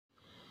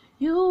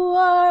You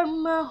are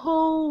my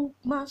hope,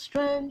 my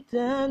strength,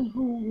 and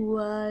who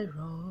I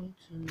run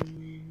to.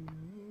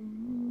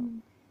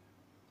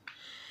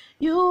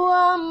 You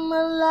are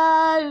my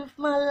life,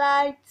 my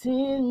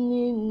lighting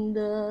in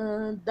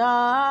the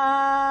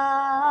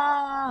dark.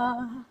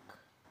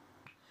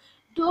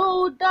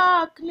 Though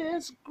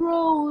darkness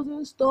grows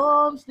and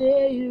storms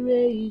they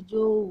rage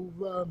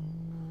over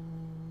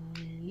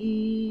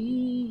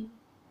me,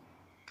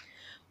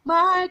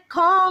 my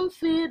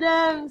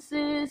confidence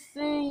is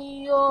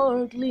in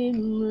your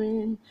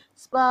glimmering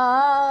spark.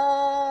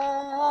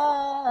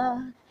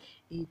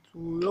 It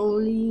will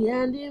only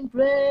end in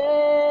praise.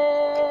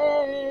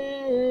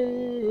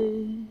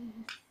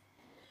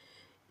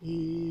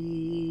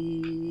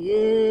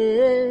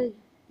 Yeah,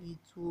 it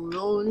will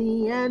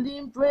only end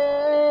in praise.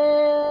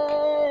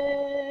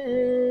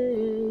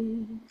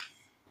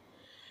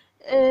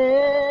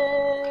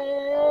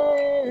 Hey,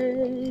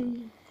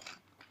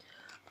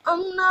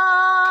 I'm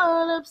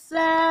not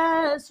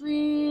obsessed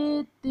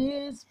with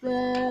this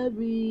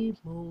very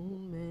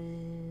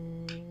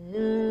moment.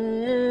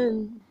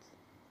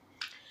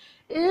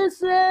 It's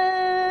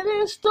set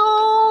in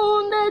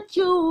stone that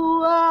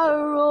you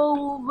are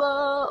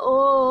over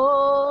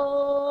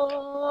all.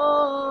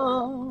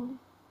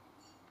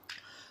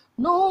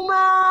 No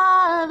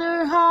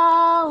matter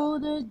how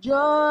the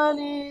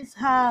journey's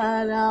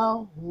hard,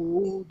 I'll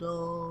hold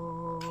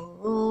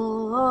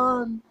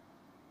on.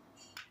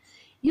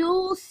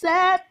 You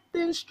set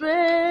things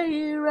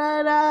straight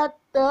right at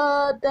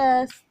the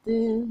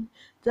destined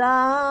time,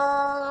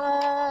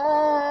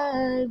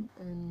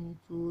 and it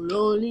will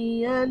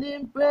only end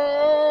in praise.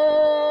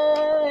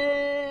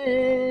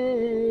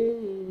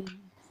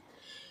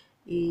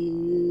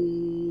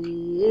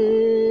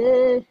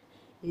 Yeah,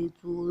 it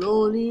will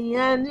only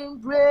end in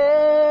praise.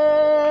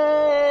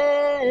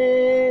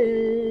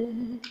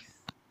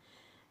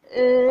 It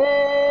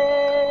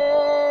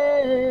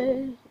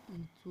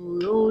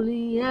will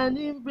only end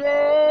in praise.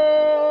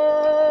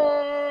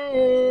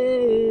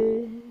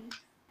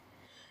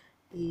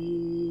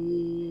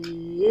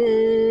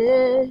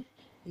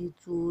 It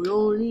will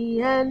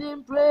only end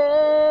in praise.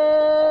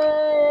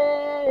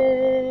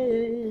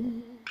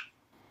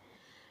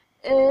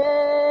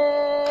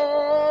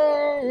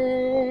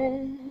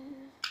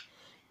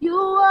 You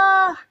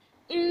are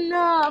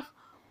enough,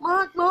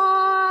 much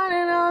more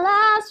than I'll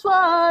ask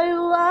for.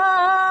 You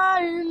are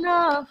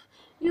enough.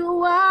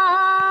 You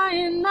are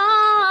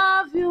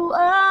enough. You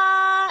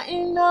are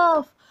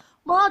enough,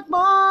 much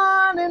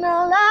more than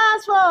I'll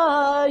ask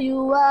for.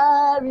 You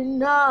are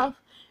enough.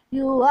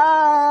 You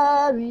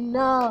are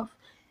enough.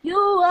 You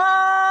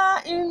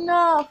are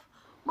enough,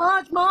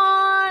 much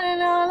more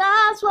than I'll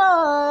ask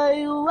for.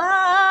 You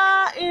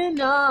are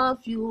enough.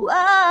 You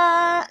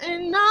are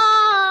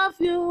enough.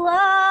 You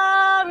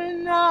are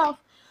enough,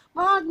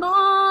 much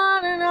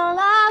more than I'll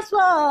ask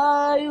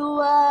for. You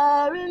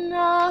are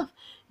enough.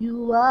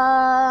 You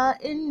are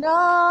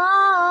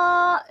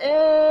enough.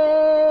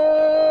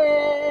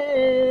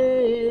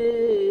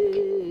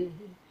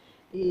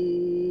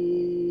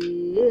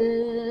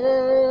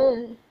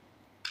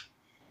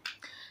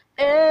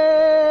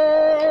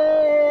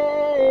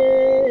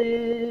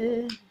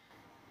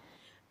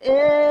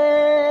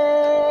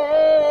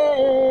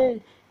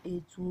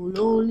 It will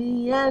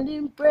only end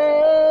in praise.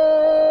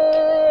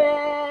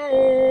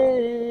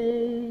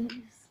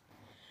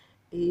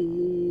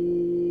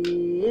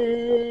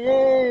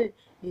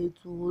 It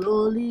will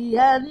only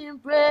end in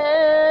praise.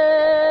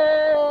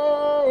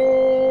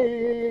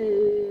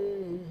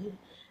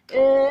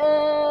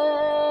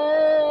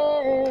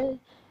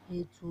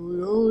 It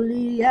will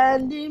only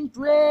end in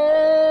praise.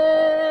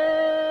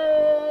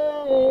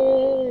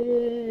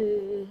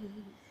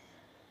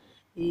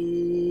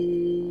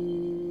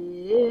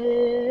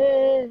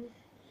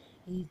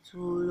 It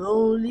will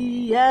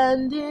only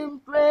end in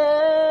praise.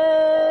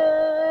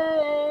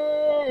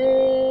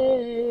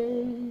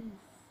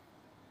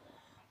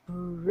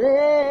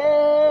 Praise.